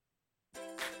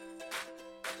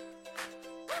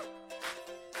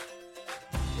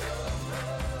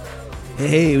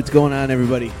Hey, what's going on,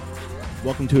 everybody?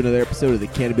 Welcome to another episode of the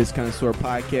Cannabis Connoisseur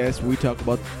Podcast, where we talk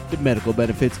about the medical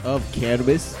benefits of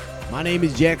cannabis. My name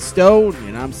is Jack Stone,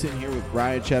 and I'm sitting here with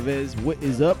Ryan Chavez. What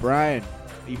is up, Ryan?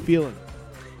 How you feeling?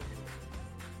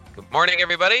 Good morning,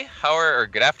 everybody. Or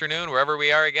good afternoon, wherever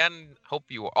we are again. Hope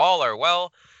you all are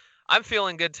well. I'm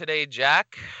feeling good today,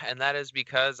 Jack, and that is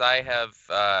because I have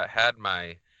had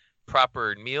my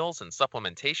proper meals and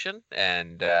supplementation,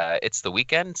 and it's the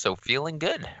weekend, so feeling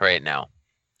good right now.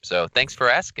 So thanks for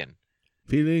asking.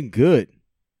 Feeling good,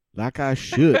 like I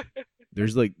should.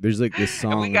 There's like this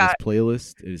song in this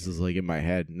playlist. It's just like in my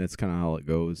head, and that's kind of how it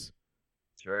goes.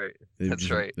 That's right.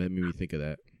 That's right. That made me think of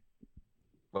that.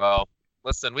 Well,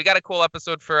 listen, we got a cool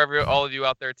episode for all of you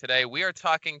out there today. We are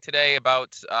talking today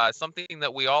about something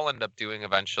that we all end up doing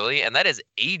eventually, and that is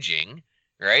aging.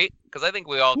 Right? Because I think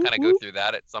we all kind of go through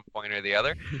that at some point or the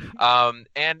other.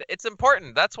 And it's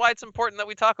important. That's why it's important that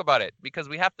we talk about it, because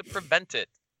we have to prevent it.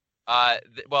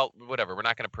 Well, whatever. We're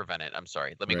not going to prevent it. I'm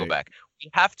sorry. Let me go back.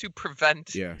 We have to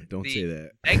prevent don't say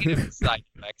that. negative side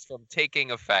effects from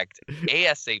taking effect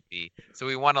ASAP. So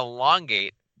we want to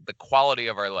elongate the quality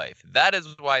of our life. That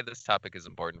is why this topic is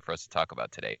important for us to talk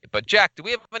about today. But Jack, do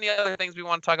we have any other things we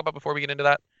want to talk about before we get into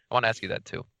that? I want to ask you that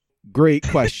too. Great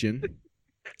question.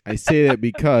 I say that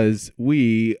because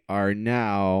we are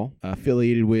now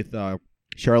affiliated with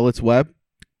Charlotte's Web,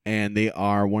 and they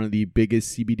are one of the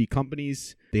biggest CBD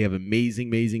companies. They have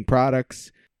amazing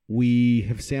products. We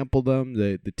have sampled them,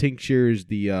 the tinctures,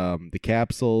 the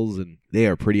capsules, and they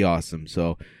are pretty awesome.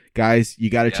 So, guys, you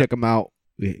got to check them out.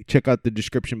 Check out the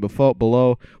description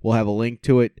below. We'll have a link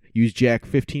to it. Use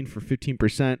Jack15 for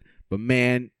 15%. But,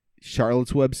 man,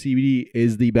 Charlotte's Web CBD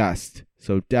is the best.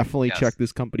 So definitely check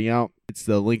this company out. It's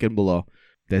the link in below.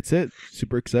 That's it.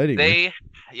 Super exciting.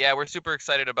 We're super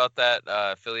excited about that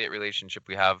affiliate relationship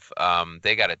we have.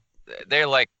 They're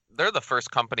the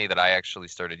first company that I actually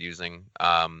started using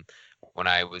when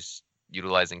I was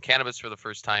utilizing cannabis for the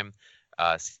first time,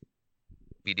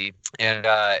 CBD, and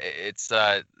it's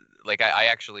like I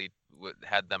actually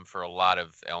had them for a lot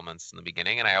of ailments in the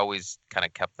beginning, and I always kind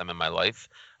of kept them in my life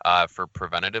for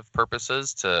preventative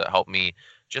purposes to help me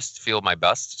just feel my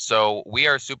best. So we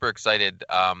are super excited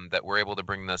that we're able to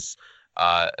bring this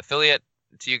affiliate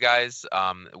to you guys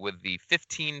with the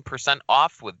 15%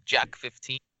 off with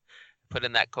Jack15. Put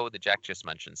in that code that Jack just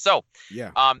mentioned. So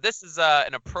this is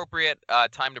an appropriate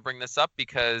time to bring this up,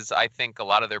 because I think a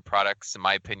lot of their products, in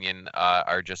my opinion,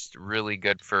 are just really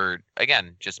good for,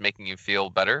 again, just making you feel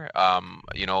better.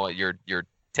 Your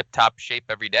tip-top shape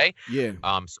every day. Yeah.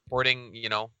 Supporting,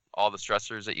 all the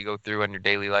stressors that you go through in your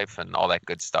daily life and all that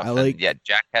good stuff.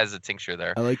 Jack has a tincture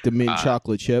there. I like the mint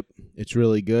chocolate chip. It's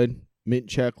really good. Mint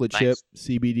chocolate chip,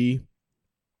 CBD.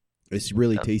 It's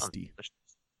really tasty.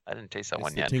 I didn't taste that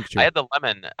one yet. I had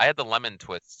the lemon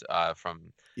twist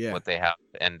from what they have.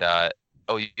 And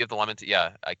you have the lemon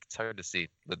it's hard to see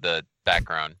with the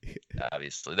background,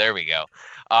 obviously. There we go.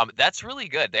 That's really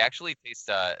good. They actually taste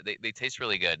they taste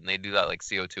really good, and they do that like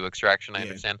CO2 extraction, I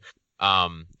understand.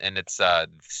 And it's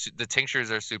the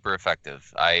tinctures are super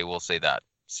effective. I will say that.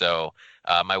 So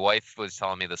my wife was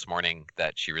telling me this morning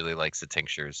that she really likes the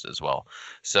tinctures as well.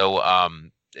 So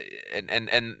and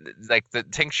like the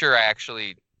tincture, I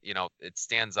actually, it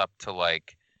stands up to,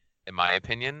 like, in my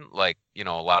opinion, like, a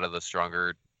lot of the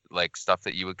stronger like stuff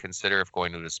that you would consider if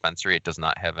going to a dispensary. It does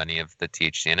not have any of the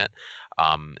THC in it.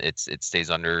 It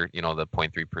stays under, the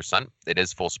 0.3%. It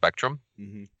is full spectrum.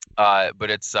 Mm-hmm.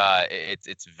 But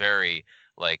it's very,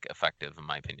 like, effective in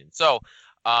my opinion. So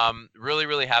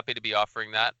really happy to be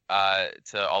offering that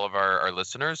to all of our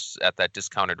listeners at that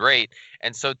discounted rate.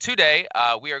 And so today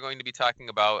we are going to be talking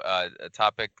about a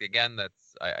topic again that's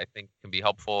I think can be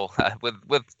helpful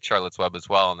with Charlotte's Web as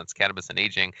well, and that's cannabis and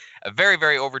aging. A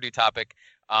very overdue topic.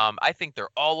 I think they're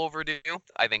all overdue.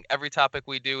 I think every topic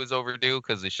we do is overdue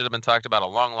because they should have been talked about a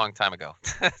long time ago.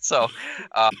 So,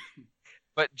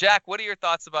 but Jack, what are your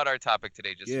thoughts about our topic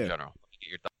today, just in general?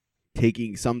 Your thoughts?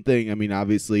 Taking something, I mean,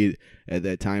 obviously at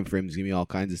that time frame is going to be all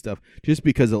kinds of stuff. Just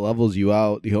because it levels you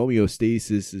out, the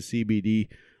homeostasis, the CBD,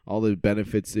 all the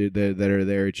benefits that are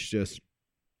there, it's just,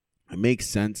 it makes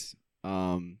sense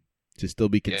to still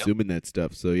be consuming that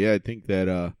stuff. So, I think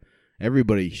that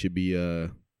everybody should be,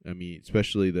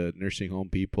 especially the nursing home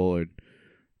people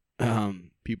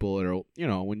and people that are,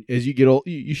 as you get old,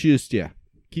 you should just,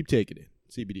 keep taking it.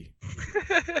 CBD.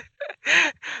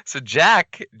 So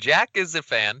Jack is a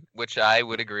fan, which I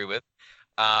would agree with.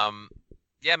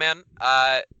 Man.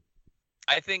 I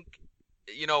think,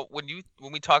 when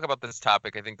we talk about this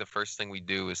topic, I think the first thing we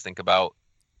do is think about,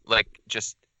 like,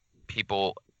 just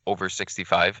people over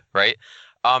 65, right?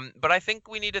 But I think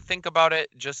we need to think about it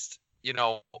just you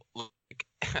know, like,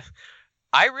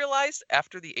 I realized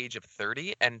after the age of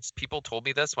 30, and people told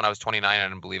me this when I was 29, I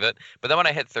didn't believe it. But then when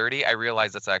I hit 30, I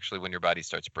realized that's actually when your body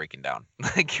starts breaking down.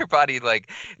 Like your body like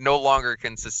no longer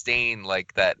can sustain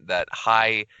like that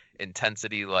high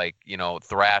intensity like,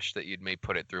 thrash that you'd may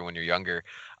put it through when you're younger.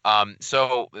 And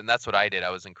that's what I did. I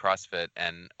was in CrossFit,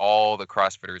 and all the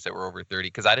CrossFitters that were over 30,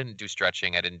 because I didn't do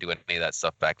stretching, I didn't do any of that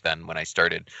stuff back then when I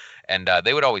started. And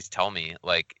they would always tell me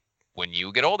like, when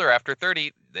you get older after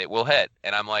 30, it will hit.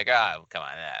 And I'm like, come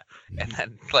on. And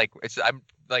then I'm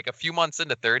like a few months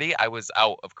into 30, I was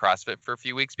out of CrossFit for a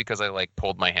few weeks because I like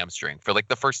pulled my hamstring for like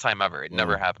the first time ever. It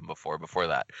never happened before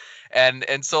that. And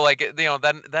so like,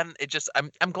 then it just,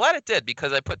 I'm glad it did,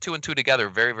 because I put 2 and 2 together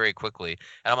very, very quickly.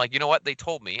 And I'm like, you know what? They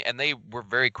told me, and they were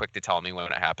very quick to tell me when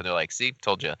it happened. They're like, see,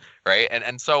 told you. Right.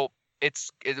 And so it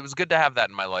was good to have that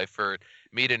in my life for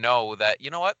me to know that, you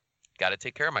know what? Got to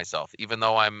take care of myself, even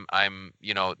though I'm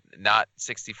not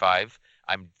 65,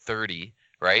 I'm 30,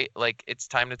 right? Like it's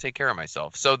time to take care of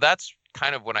myself. So that's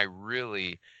kind of when I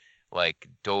really like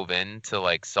dove into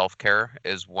like self-care,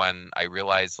 is when I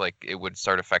realized like it would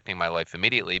start affecting my life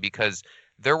immediately, because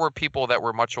there were people that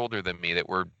were much older than me that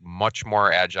were much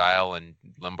more agile and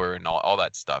limber and all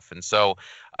that stuff. And so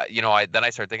then I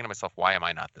started thinking to myself, why am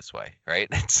I not this way, right?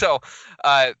 And so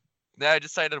then I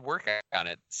decided to work on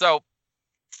it. So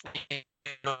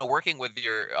working with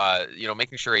your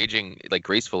making sure aging like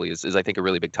gracefully is I think a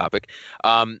really big topic.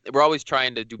 We're always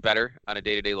trying to do better on a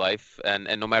day-to-day life, and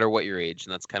no matter what your age,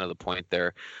 and that's kind of the point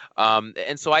there.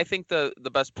 And so I think the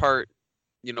best part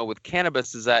with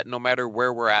cannabis is that no matter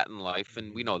where we're at in life,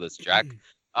 and we know this, Jack,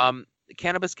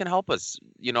 cannabis can help us,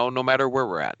 no matter where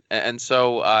we're at. And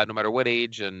so no matter what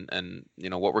age and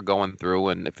what we're going through,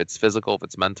 and if it's physical, if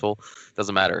it's mental,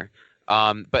 doesn't matter.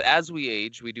 But as we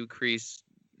age, we do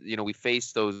we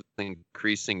face those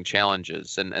increasing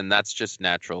challenges, and that's just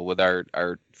natural with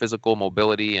our physical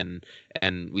mobility, and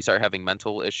we start having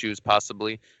mental issues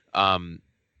possibly. And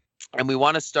we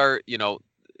want to start,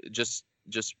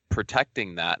 just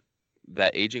protecting that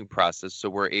aging process, so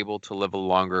we're able to live a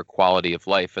longer quality of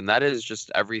life. And that is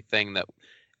just everything that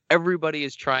everybody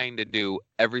is trying to do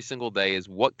every single day, is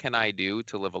what can I do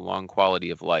to live a long quality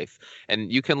of life?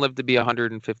 And you can live to be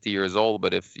 150 years old,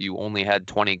 but if you only had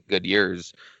 20 good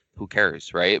years, who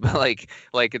cares, right? But like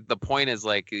the point is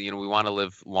like, we want to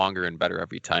live longer and better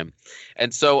every time.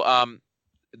 And so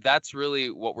that's really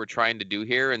what we're trying to do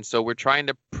here. And so we're trying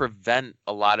to prevent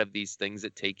a lot of these things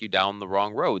that take you down the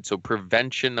wrong road. So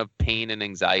prevention of pain and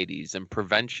anxieties, and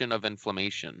prevention of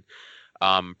inflammation,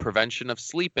 prevention of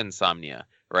sleep insomnia,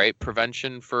 right?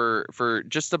 Prevention for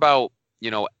just about,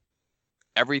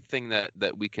 everything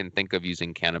that we can think of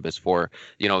using cannabis for,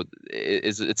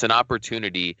 it's an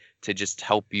opportunity to just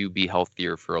help you be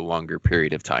healthier for a longer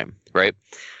period of time, right?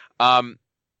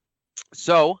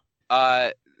 So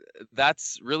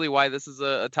that's really why this is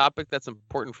a topic that's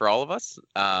important for all of us.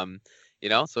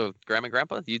 So grandma and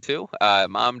grandpa, you too,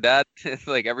 mom, dad,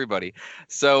 like everybody.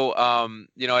 So,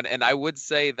 and I would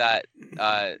say that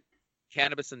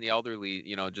cannabis in the elderly,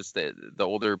 just the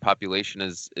older population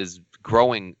is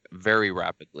growing very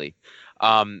rapidly.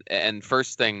 And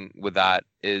first thing with that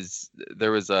is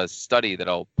there was a study that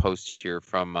I'll post here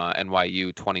from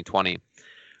NYU 2020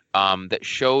 that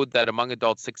showed that among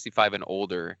adults 65 and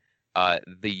older,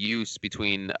 the use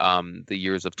between the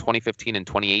years of 2015 and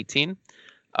 2018,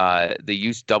 the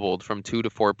use doubled from 2 to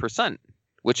 4%,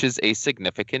 which is a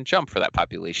significant jump for that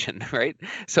population, right?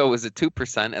 So it was at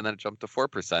 2%, and then it jumped to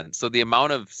 4%. So the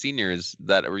amount of seniors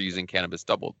that were using cannabis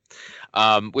doubled,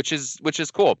 which is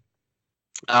cool.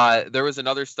 There was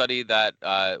another study that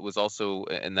was also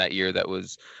in that year that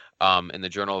was in the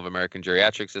Journal of American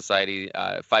Geriatric Society.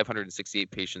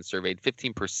 568 patients surveyed,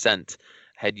 15%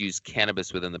 had used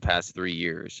cannabis within the past 3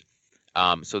 years.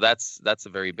 So that's a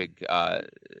very big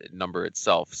number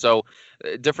itself. So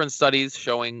different studies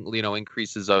showing,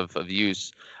 increases of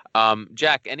use.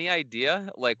 Jack, any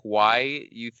idea like why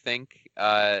you think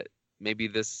maybe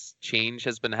this change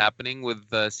has been happening with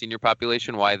the senior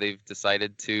population, why they've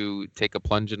decided to take a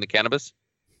plunge into cannabis?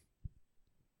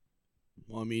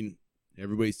 Well, I mean,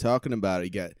 everybody's talking about it.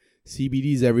 You got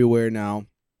CBDs everywhere now,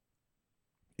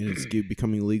 and it's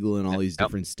becoming legal in all these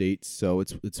different states, so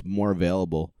it's more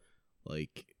available.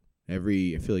 Like I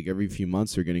feel like every few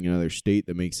months they're getting another state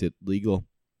that makes it legal,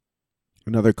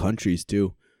 and other countries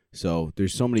too. So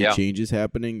there's so many changes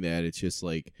happening that it's just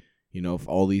like, if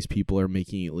all these people are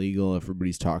making it legal,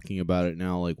 everybody's talking about it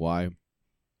now, like why?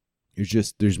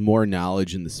 There's more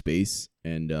knowledge in the space,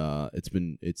 and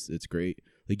it's great.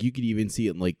 Like you could even see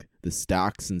it in like the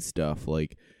stocks and stuff,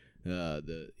 like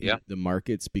the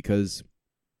markets, because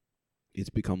it's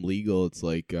become legal. It's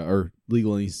like, or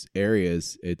legal in these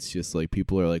areas. It's just like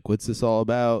people are like, "What's this all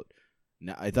about?"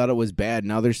 Now, I thought it was bad.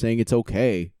 Now they're saying it's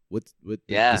okay.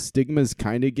 The stigma is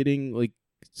kind of getting like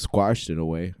squashed in a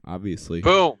way. Obviously,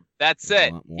 boom. That's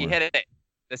it. He hit it.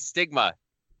 The stigma.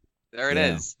 There it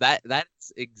is.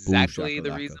 That's exactly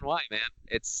the reason why, man.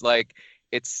 It's like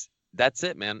that's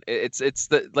it, man. It's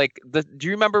the. Do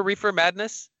you remember Reefer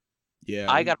Madness?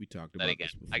 Yeah, we talked about that again.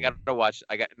 I got to watch.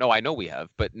 I know we have,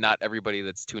 but not everybody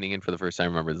that's tuning in for the first time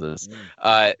remembers this.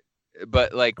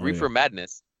 But like Reefer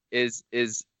Madness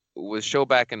was show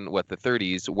back in the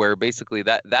 30s, where basically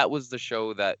that was the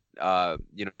show that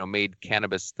made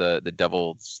cannabis the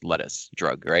devil's lettuce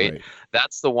drug, right?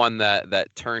 That's the one that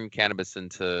turned cannabis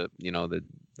into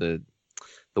the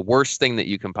worst thing that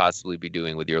you can possibly be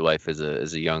doing with your life as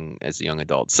a young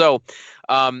adult. So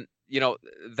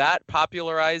that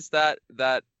popularized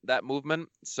that movement.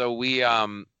 So we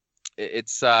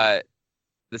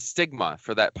the stigma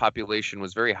for that population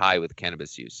was very high with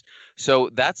cannabis use. So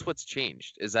that's what's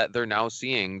changed, is that they're now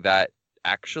seeing that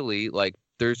actually, like,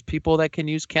 there's people that can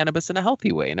use cannabis in a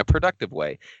healthy way, in a productive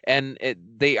way. And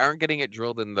they aren't getting it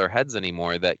drilled in their heads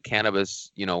anymore that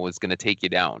cannabis, is going to take you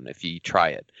down if you try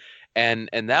it. And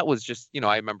that was just,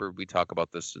 I remember we talk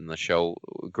about this in the show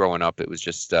growing up. It was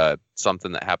just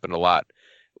something that happened a lot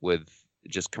with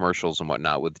just commercials and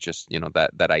whatnot, with just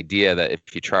that idea that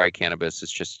if you try cannabis,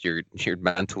 it's just you're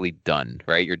mentally done,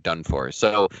 right? You're done for.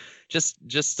 So just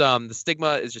the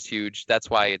stigma is just huge. That's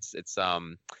why it's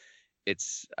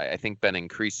I think been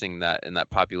increasing that in that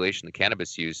population, the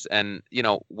cannabis use. And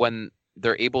when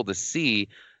they're able to see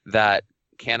that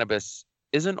cannabis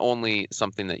isn't only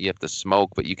something that you have to smoke,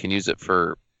 but you can use it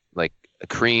for like a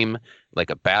cream,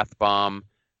 like a bath bomb.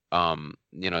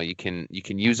 You can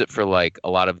use it for like a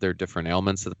lot of their different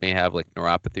ailments that they may have, like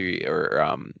neuropathy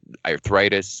or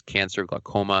arthritis, cancer,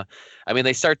 glaucoma. I mean,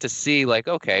 they start to see like,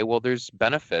 okay, well, there's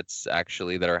benefits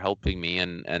actually that are helping me,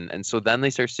 and so then they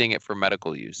start seeing it for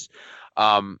medical use.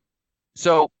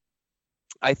 So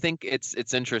I think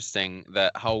it's interesting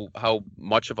that how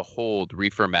much of a hold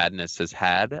Reefer Madness has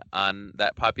had on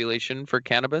that population for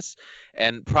cannabis,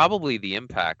 and probably the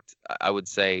impact, I would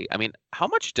say. I mean, how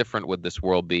much different would this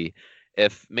world be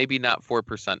if maybe not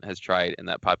 4% has tried in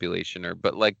that population,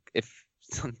 but like if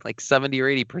like 70 or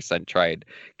 80% tried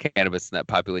cannabis in that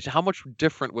population? How much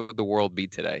different would the world be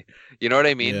today? You know what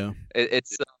I mean? Yeah.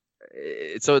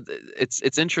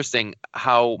 It's interesting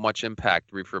how much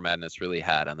impact Reefer Madness really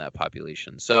had on that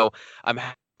population. So I'm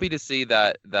happy to see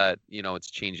that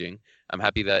it's changing. I'm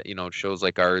happy that shows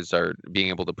like ours are being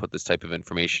able to put this type of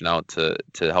information out to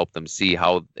help them see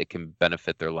how it can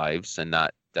benefit their lives and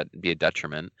not be a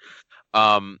detriment.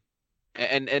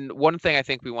 And one thing I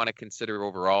think we want to consider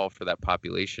overall for that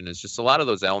population is just a lot of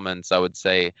those elements, I would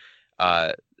say,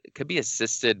 could be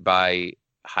assisted by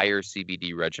higher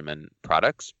CBD regimen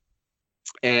products.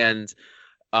 And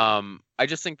I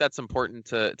just think that's important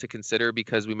to consider,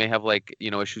 because we may have like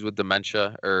issues with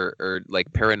dementia or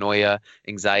like paranoia,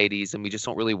 anxieties, and we just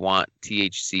don't really want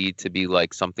THC to be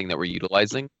like something that we're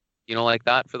utilizing like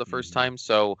that for the first time.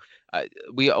 So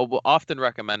we will often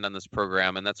recommend on this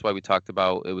program, and that's why we talked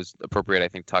about, it was appropriate, I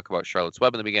think, to talk about Charlotte's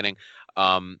Web in the beginning.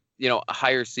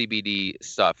 Higher CBD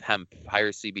stuff, hemp,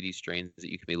 higher CBD strains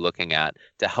that you can be looking at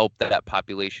to help that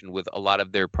population with a lot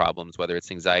of their problems, whether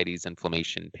it's anxieties,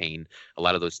 inflammation, pain, a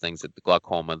lot of those things, that the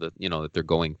glaucoma that they're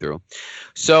going through.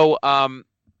 So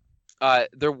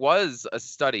there was a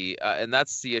study, and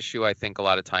that's the issue, I think, a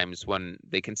lot of times when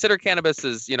they consider cannabis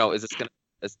as, is this going to,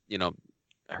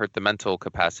 hurt the mental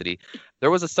capacity. There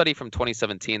was a study from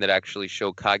 2017 that actually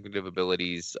showed cognitive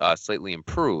abilities slightly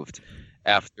improved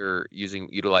after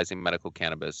utilizing medical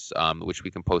cannabis, which we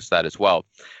can post that as well.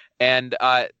 And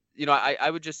I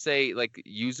would just say, like,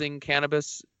 using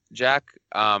cannabis, Jack,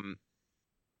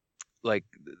 like,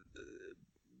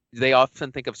 they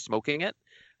often think of smoking it.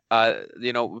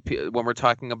 When we're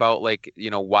talking about like,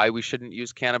 why we shouldn't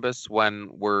use cannabis when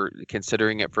we're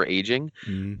considering it for aging,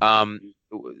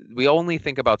 we only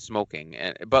think about smoking.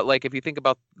 But like, if you think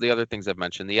about the other things I've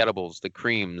mentioned, the edibles, the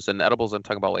creams, and edibles, I'm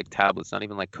talking about like tablets, not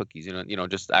even like cookies,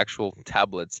 just actual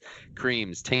tablets,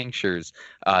 creams, tinctures,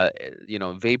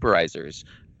 vaporizers.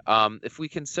 If we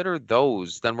consider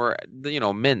those, then we're,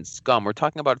 mints, gum, we're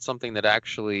talking about something that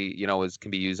actually,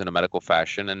 can be used in a medical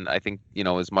fashion. And I think,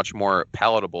 is much more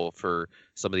palatable for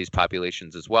some of these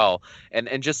populations as well.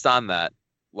 And just on that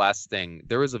last thing,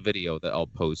 there was a video that I'll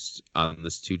post on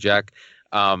this too, Jack.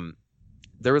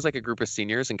 There was like a group of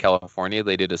seniors in California.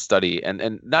 They did a study,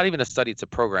 and not even a study, it's a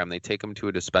program. They take them to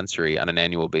a dispensary on an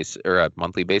annual basis or a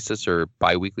monthly basis or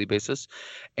bi-weekly basis.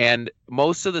 And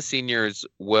most of the seniors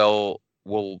will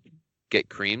get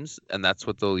creams, and that's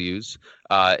what they'll use.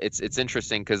 It's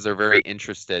interesting because they're very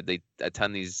interested. They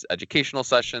attend these educational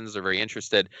sessions. They're very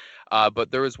interested. But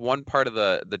there was one part of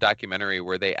the documentary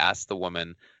where they asked the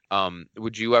woman,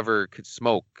 would you ever could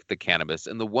smoke the cannabis?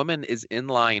 And the woman is in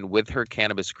line with her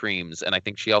cannabis creams, and I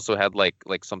think she also had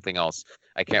like something else.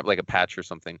 I can't, like a patch or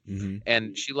something. Mm-hmm.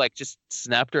 And she like just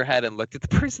snapped her head and looked at the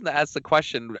person that asked the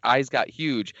question. Her eyes got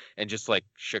huge and just like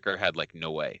shook her head like,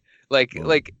 no way. Like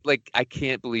I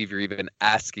can't believe you're even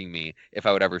asking me if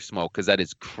I would ever smoke, because that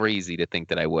is crazy to think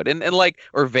that I would. And like,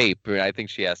 or vape. I think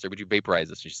she asked her, would you vaporize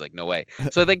this? And she's like, no way.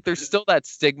 So I think there's still that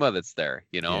stigma that's there,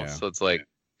 you know. Yeah. So it's like,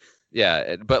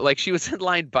 yeah, but like she was in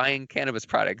line buying cannabis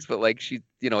products, but like she,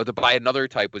 you know, to buy another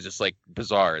type was just like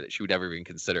bizarre that she would never even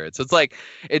consider it. So it's like,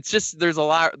 it's just, there's a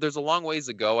long ways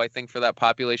to go, I think, for that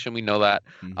population. We know that.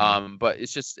 Mm-hmm. But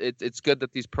it's just, it's good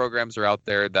that these programs are out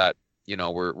there, that, you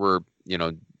know, we're, you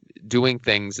know, doing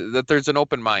things, that there's an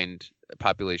open-minded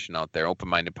population out there,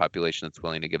 open-minded population that's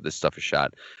willing to give this stuff a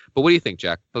shot. But what do you think,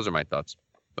 Jack? Those are my thoughts.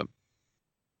 But...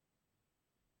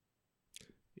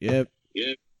 Yep.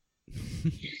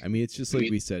 I mean, it's just like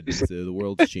we said, the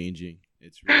world's changing.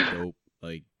 It's really dope.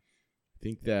 Like, I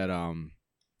think that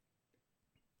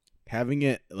having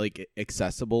it like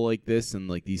accessible like this, and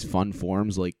like these fun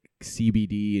forms like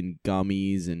CBD and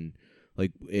gummies and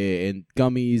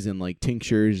like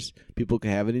tinctures, people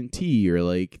can have it in tea or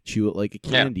like chew it like a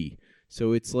candy. Yeah.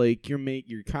 So it's like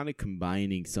you're kind of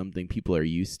combining something people are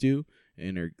used to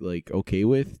and are like okay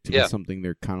with with something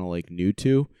they're kind of like new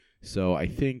to. So I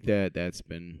think that's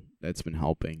been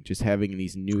helping, just having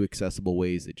these new accessible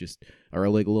ways that just are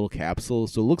like a little capsule.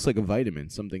 So it looks like a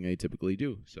vitamin, something I typically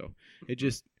do. So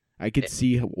I could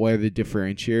see where the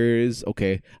differentiator is.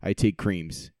 Okay, I take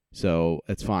creams, so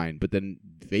that's fine. But then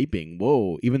vaping,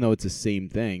 whoa, even though it's the same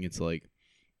thing, it's like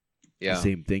the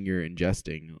same thing you're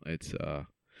ingesting. It's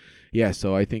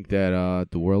so I think that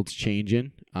the world's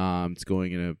changing. It's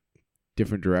going in a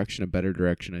different direction, a better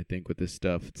direction, I think, with this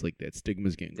stuff. It's like that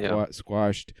stigma's getting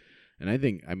squashed, and I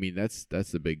think, I mean, that's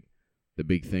the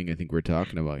big thing I think we're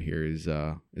talking about here is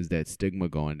that stigma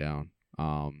going down.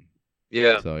 So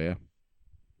yeah,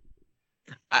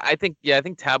 I think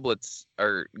tablets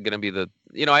are gonna be the,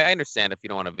 you know, I understand if you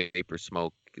don't want to vape or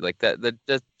smoke like that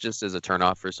just is a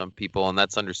turnoff for some people, and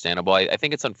that's understandable. I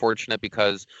think it's unfortunate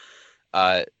because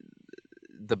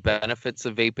the benefits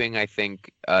of vaping, I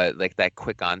think, like that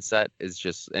quick onset is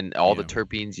just, and all the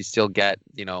terpenes you still get,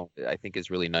 you know, I think is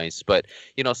really nice. But,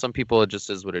 you know, some people, it just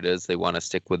is what it is. They want to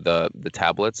stick with the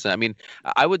tablets. I mean,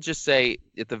 I would just say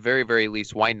at the very, very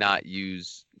least, why not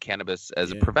use cannabis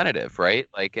as a preventative, right?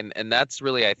 Like, and that's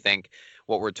really, I think,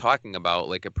 what we're talking about,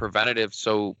 like a preventative.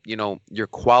 So, you know, your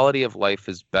quality of life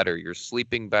is better. You're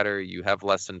sleeping better. You have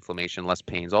less inflammation, less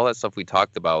pains, all that stuff we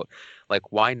talked about.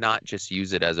 Like, why not just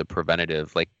use it as a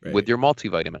preventative, like with your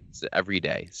multivitamins every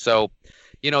day? So,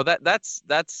 you know, that's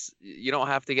you don't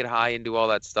have to get high and do all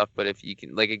that stuff. But if you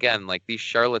can, like, again, like these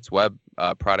Charlotte's Web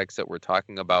products that we're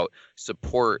talking about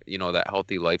support, you know, that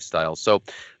healthy lifestyle. So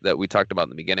that we talked about in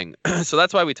the beginning. So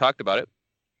that's why we talked about it.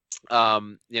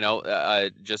 You know,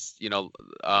 just, you know,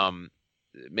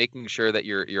 making sure that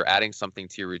you're adding something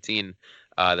to your routine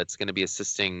that's going to be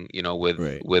assisting, you know, with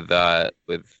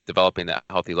developing that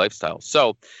healthy lifestyle.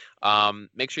 So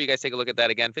make sure you guys take a look at that.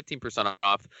 Again, 15%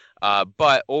 off.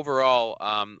 But overall,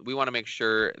 we want to make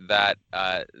sure that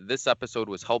this episode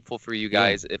was helpful for you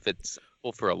guys. If it's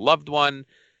helpful for a loved one,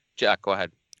 Jack, go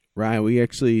ahead. Ryan, we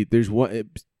actually, there's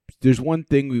one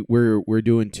thing we're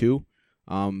doing too.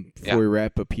 Before we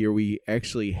wrap up here, we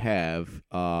actually have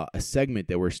a segment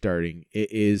that we're starting.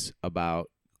 It is about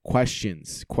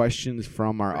questions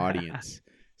from our audience.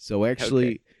 So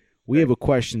actually, we have a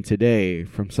question today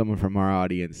from someone from our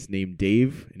audience named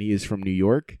Dave, and he is from New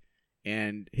York.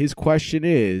 And his question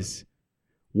is,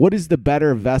 what is the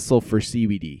better vessel for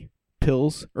CBD,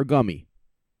 pills or gummy?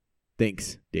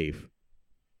 Thanks, Dave.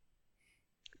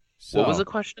 So, what was the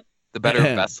question? The better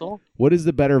vessel? What is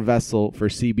the better vessel for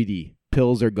CBD,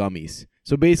 pills or gummies?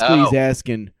 So basically he's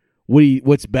asking,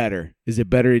 what's better? Is it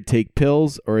better to take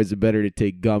pills or is it better to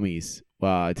take gummies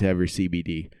to have your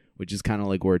CBD? Which is kind of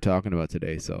like what we're talking about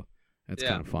today. So that's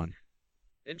kind of fun.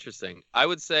 Interesting. I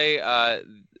would say,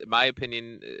 in my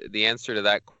opinion, the answer to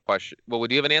that question. Well,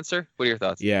 would you have an answer? What are your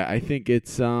thoughts? Yeah, I think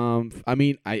it's. I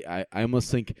mean, I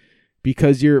almost think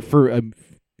because you're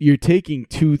taking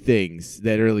two things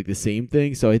that are like the same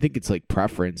thing, so I think it's like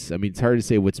preference. I mean, it's hard to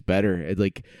say what's better.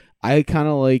 Like, I kind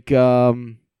of like.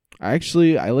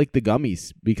 I like the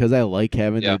gummies because I like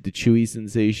having the chewy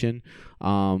sensation.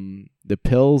 The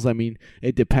pills, I mean,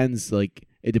 it depends. Like,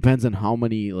 it depends on how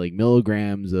many like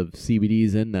milligrams of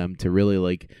CBDs in them to really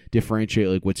like differentiate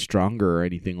like what's stronger or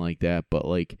anything like that. But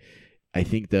like, I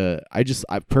think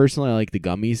I personally like the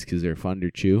gummies because they're fun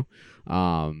to chew.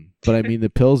 But I mean the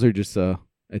pills are just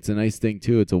it's a nice thing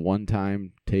too. It's a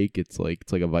one-time take. It's like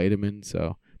a vitamin.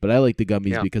 So, but I like the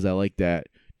gummies because I like that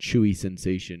chewy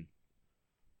sensation,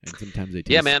 and sometimes they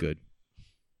taste good.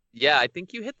 Yeah, I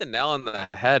think you hit the nail on the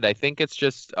head. I think it's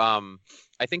just,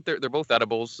 I think they're both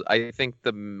edibles. I think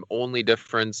the only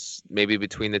difference maybe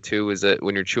between the two is that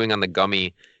when you're chewing on the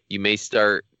gummy, you may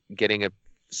start getting a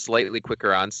slightly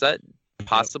quicker onset,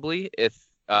 possibly if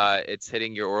it's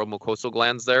hitting your oral mucosal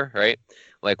glands there, right?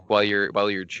 Like while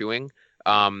you're chewing,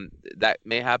 that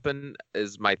may happen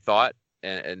is my thought.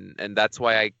 And that's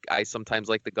why I sometimes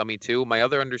like the gummy too. My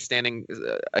other understanding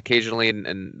occasionally,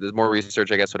 and there's more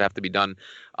research I guess would have to be done,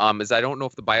 is I don't know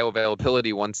if the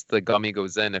bioavailability once the gummy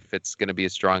goes in, if it's going to be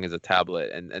as strong as a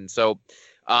tablet. And so,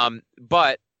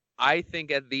 but I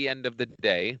think at the end of the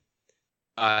day,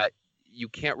 you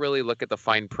can't really look at the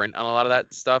fine print on a lot of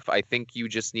that stuff. I think you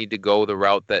just need to go the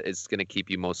route that is going to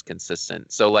keep you most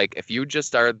consistent. So like if you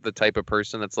just are the type of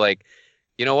person that's like,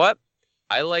 you know what?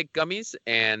 I like gummies,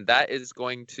 and that is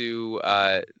going to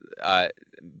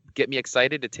get me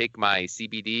excited to take my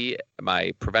CBD,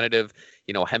 my preventative,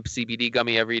 hemp CBD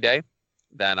gummy every day.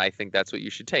 Then I think that's what you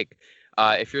should take.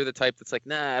 If you're the type that's like,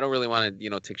 nah, I don't really want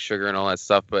to, take sugar and all that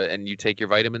stuff, and you take your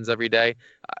vitamins every day,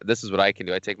 this is what I can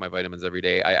do. I take my vitamins every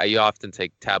day. I often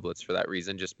take tablets for that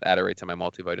reason, just add it right to my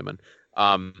multivitamin.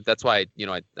 That's why,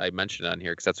 I mentioned it on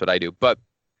here because that's what I do. But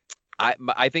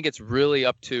I think it's really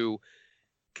up to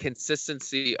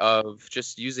consistency of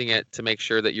just using it to make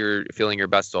sure that you're feeling your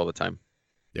best all the time.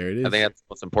 There it is. I think that's the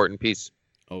most important piece.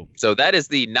 Oh, so that is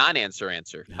the non-answer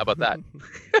answer. How about that?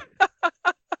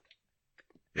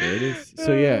 There it is.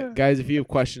 So yeah, guys, if you have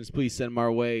questions, please send them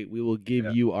our way. We will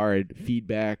give you our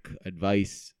feedback,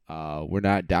 advice. We're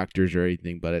not doctors or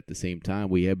anything, but at the same time,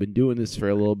 we have been doing this for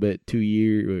a little bit. 2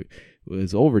 years, it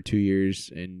was over 2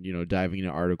 years, and diving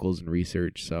into articles and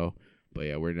research. So, but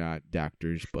yeah, we're not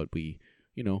doctors, but we.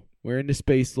 We're in the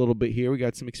space a little bit here. We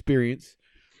got some experience.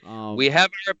 We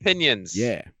have our opinions.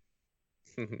 Yeah.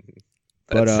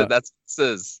 That's what this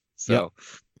is. So,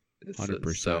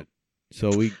 100%. So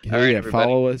we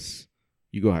follow us.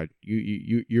 You go ahead.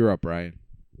 You're up, Ryan.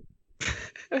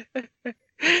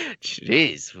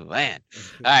 Jeez, man.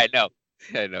 All right, no.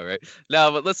 I know, right?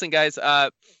 No, but listen, guys,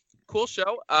 cool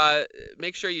show.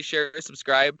 Make sure you share,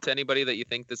 subscribe to anybody that you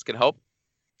think this could help.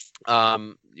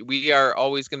 We are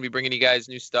always going to be bringing you guys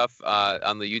new stuff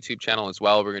on the YouTube channel as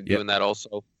well. We're going to be doing that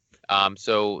also.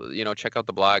 So, check out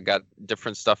the blog. Got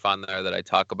different stuff on there that I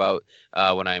talk about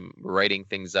when I'm writing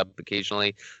things up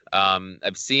occasionally.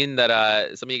 I've seen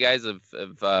that some of you guys have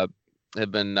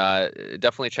been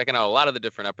definitely checking out a lot of the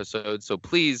different episodes. So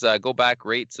please go back,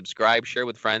 rate, subscribe, share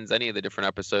with friends any of the different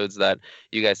episodes that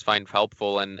you guys find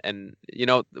helpful. And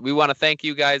we want to thank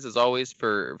you guys as always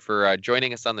for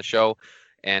joining us on the show.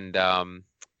 And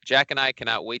Jack and I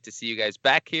cannot wait to see you guys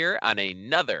back here on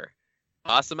another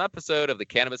awesome episode of the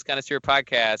Cannabis Connoisseur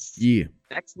Podcast. Yeah.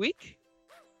 Next week?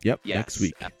 Yep, yes, next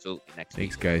week. Absolutely, next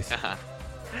week. Thanks, guys.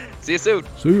 See you soon.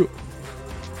 See you.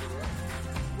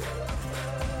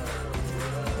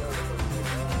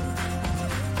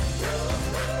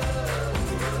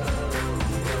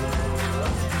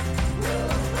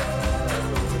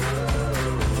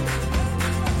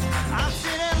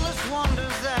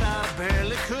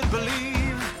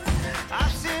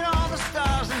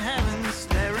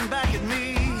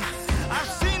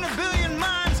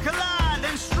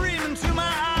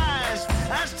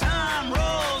 As time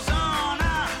rolls on,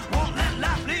 I won't let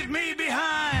life leave me.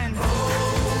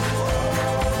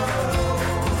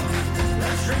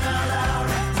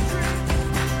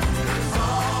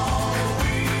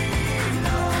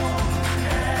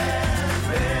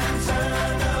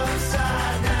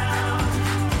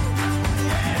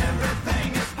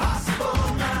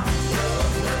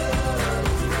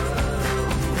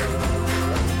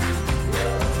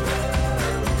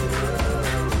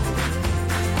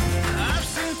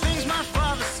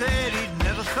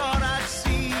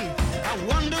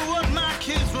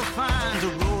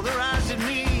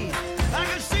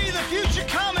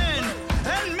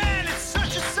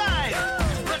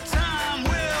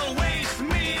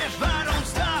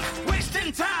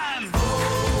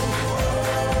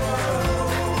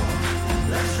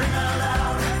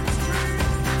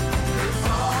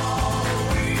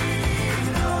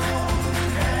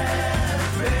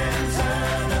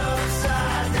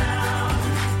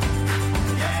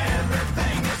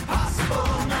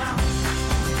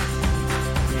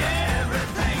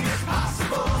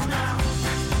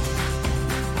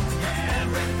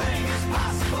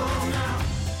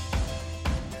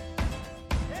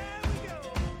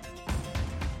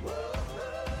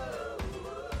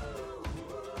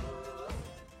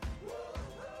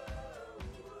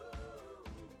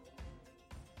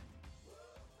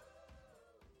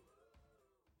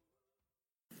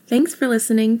 Thanks for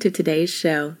listening to today's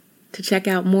show. To check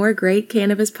out more great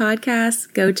cannabis podcasts,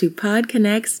 go to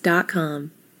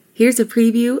podconnects.com. Here's a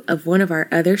preview of one of our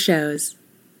other shows.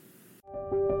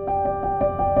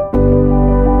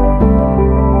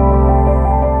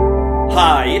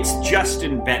 Hi, it's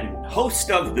Justin Benton,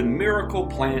 host of the Miracle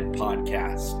Plant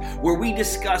Podcast, where we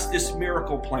discuss this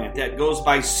miracle plant that goes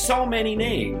by so many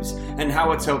names and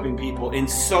how it's helping people in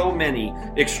so many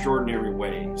extraordinary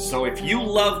ways. So if you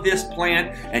love this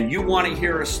plant and you want to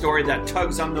hear a story that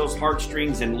tugs on those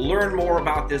heartstrings and learn more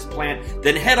about this plant,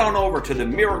 then head on over to the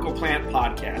Miracle Plant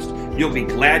Podcast. You'll be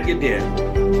glad you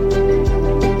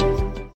did.